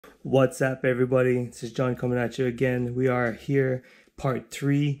What's up, everybody? This is John coming at you again. We are here, part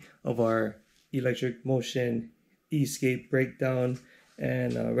 3 of our electric motion escape breakdown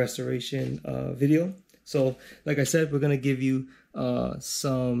and restoration video. So, like I said, we're gonna give you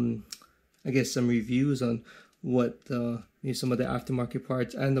some reviews on what some of the aftermarket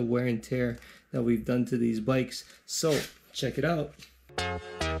parts and the wear and tear that we've done to these bikes. So, check it out.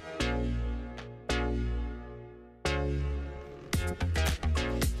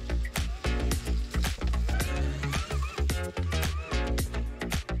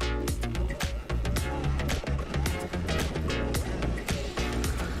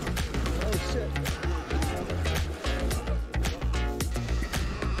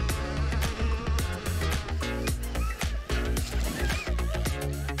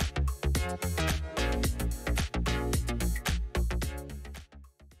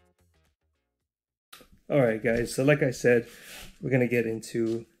 Alright guys, so like I said, we're going to get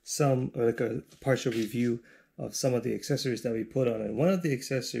into a partial review of some of the accessories that we put on. And one of the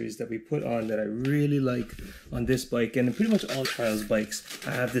accessories that we put on that I really like on this bike, and pretty much all Trials bikes,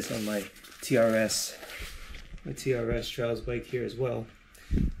 I have this on my TRS Trials bike here as well,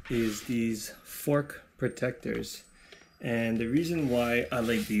 is these fork protectors. And the reason why I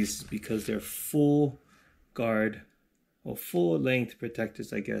like these is because they're full guard, or full length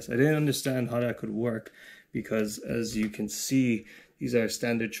protectors, I guess. I didn't understand how that could work because, as you can see, these are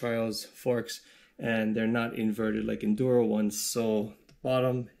standard Trials forks and they're not inverted like Enduro ones. So the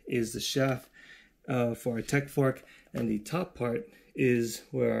bottom is the shaft for a tech fork, and the top part is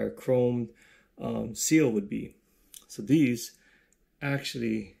where our chrome seal would be. So these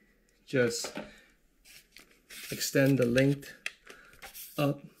actually just extend the length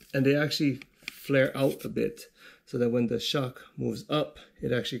up, and they actually flare out a bit, so that when the shock moves up,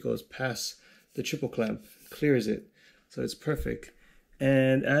 it actually goes past the triple clamp, clears it. So it's perfect.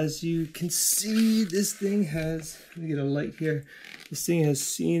 And as you can see, this thing has, let me get a light here, this thing has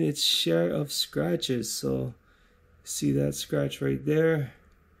seen its share of scratches. So see that scratch right there?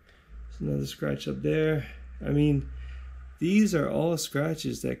 There's another scratch up there. I mean, these are all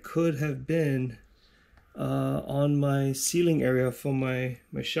scratches that could have been on my sealing area for my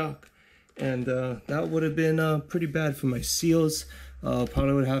shock. And that would have been pretty bad for my seals.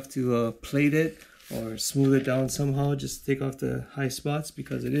 Probably would have to plate it or smooth it down somehow, just to take off the high spots,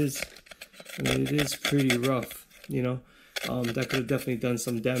 because it is, I mean, it is pretty rough, you know. That could have definitely done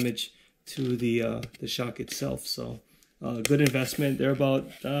some damage to the shock itself. So good investment. They're about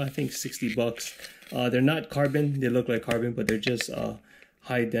I think 60 bucks. They're not carbon. They look like carbon, but they're just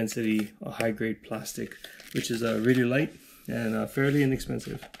high density, high grade plastic, which is really light and fairly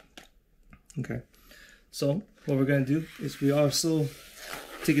inexpensive. Okay, so what we're going to do is we also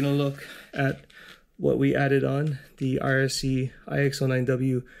taking a look at what we added on the RSC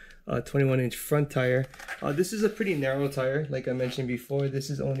IX09W 21-inch front tire. This is a pretty narrow tire, like I mentioned before. This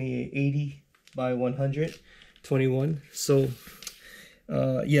is only 80 by 100, 21. So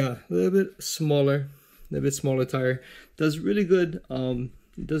yeah, a little bit smaller tire. Does really good.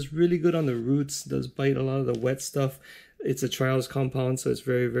 Does really good on the roots. Does bite a lot of the wet stuff. It's a Trials compound, so it's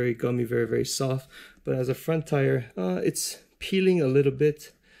very, very gummy, very, very soft. But as a front tire, it's peeling a little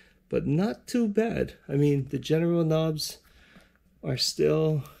bit, but not too bad. I mean, the general knobs are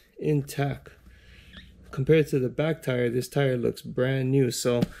still intact. Compared to the back tire, this tire looks brand new.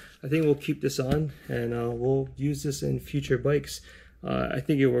 So I think we'll keep this on, and we'll use this in future bikes. I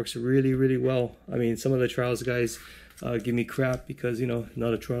think it works really, really well. I mean, some of the Trials guys give me crap because, you know,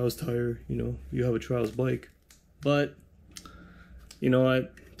 not a Trials tire, you know, you have a Trials bike. But you know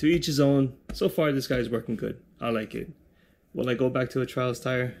what, to each his own. So far this guy's working good. I like it. Will I go back to a Trials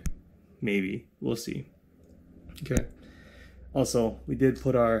tire? Maybe. We'll see. Okay. Also, we did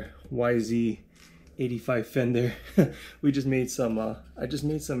put our YZ85 fender. We just made some I just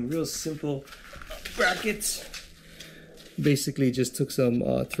made some real simple brackets. Basically just took some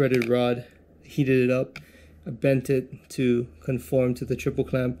threaded rod, heated it up, I bent it to conform to the triple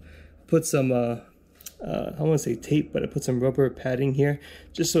clamp, put some I don't want to say tape, but I put some rubber padding here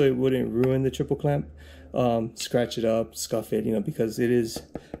just so it wouldn't ruin the triple clamp. Scratch it up, scuff it, you know, because it is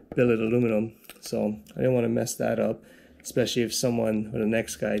billet aluminum. So I didn't want to mess that up, especially if someone or the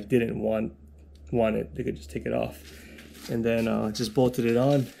next guy didn't want it. They could just take it off. And then just bolted it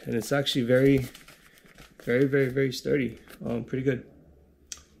on, and it's actually very, very, very, very sturdy. Pretty good.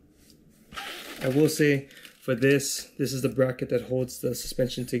 I will say, for this is the bracket that holds the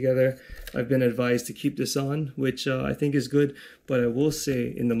suspension together. I've been advised to keep this on, which I think is good, but I will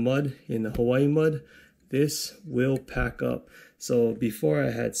say in the mud, in the Hawaii mud, this will pack up. So before I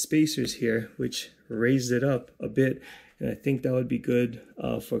had spacers here, which raised it up a bit, and I think that would be good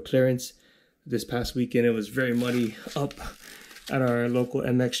for clearance. This past weekend it was very muddy up at our local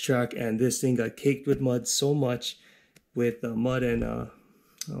MX track, and this thing got caked with mud so much, with mud and I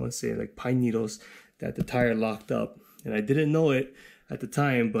want to say like pine needles, that the tire locked up. And I didn't know it at the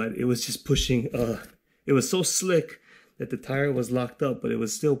time, but it was just pushing. It was so slick that the tire was locked up, but it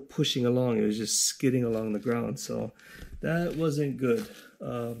was still pushing along. It was just skidding along the ground. So that wasn't good.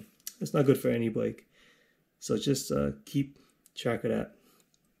 It's not good for any bike. So just keep track of that.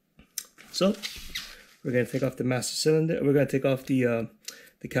 So we're gonna take off the master cylinder. We're gonna take off the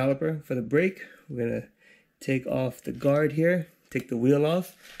caliper for the brake. We're gonna take off the guard here, take the wheel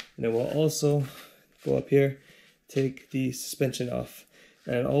off, and then we'll also go up here, take the suspension off.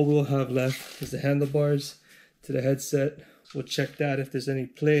 And all we'll have left is the handlebars to the headset. We'll check that if there's any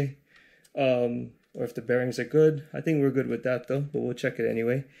play, or if the bearings are good. I think we're good with that though, but we'll check it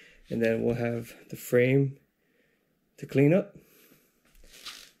anyway. And then we'll have the frame to clean up.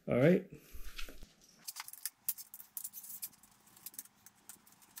 All right.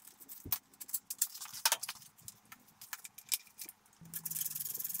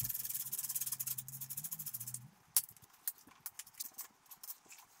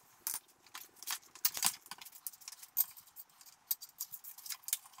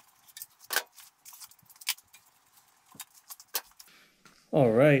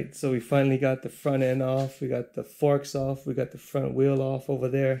 All right, so we finally got the front end off. We got the forks off. We got the front wheel off over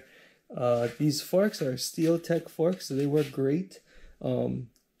there. These forks are Steel Tech forks, so they work great. And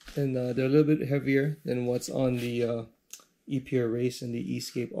they're a little bit heavier than what's on the ePure Race and the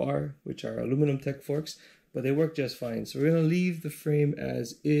eScape R, which are aluminum Tech forks, but they work just fine. So we're gonna leave the frame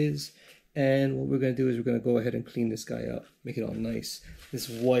as is, and what we're gonna do is we're gonna go ahead and clean this guy up, make it all nice. This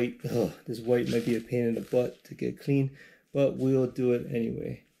white might be a pain in the butt to get clean, but we'll do it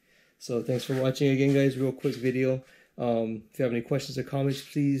anyway. So thanks for watching again, guys. Real quick video. If you have any questions or comments,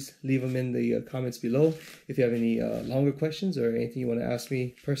 please leave them in the comments below. If you have any longer questions or anything you want to ask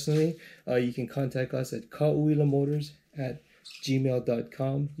me personally, you can contact us at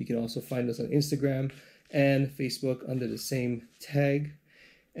kauilamotors@gmail.com. You can also find us on Instagram and Facebook under the same tag.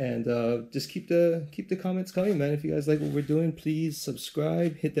 And just keep the comments coming, man. If you guys like what we're doing, please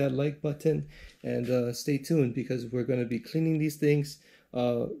subscribe, hit that like button, and stay tuned, because we're going to be cleaning these things.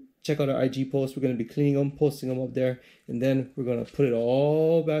 Check out our IG post. We're going to be cleaning them, posting them up there, and then we're going to put it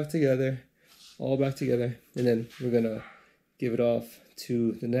all back together, and then we're going to give it off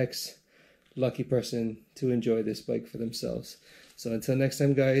to the next lucky person to enjoy this bike for themselves. So until next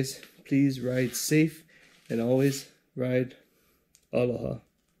time, guys, please ride safe and always ride aloha.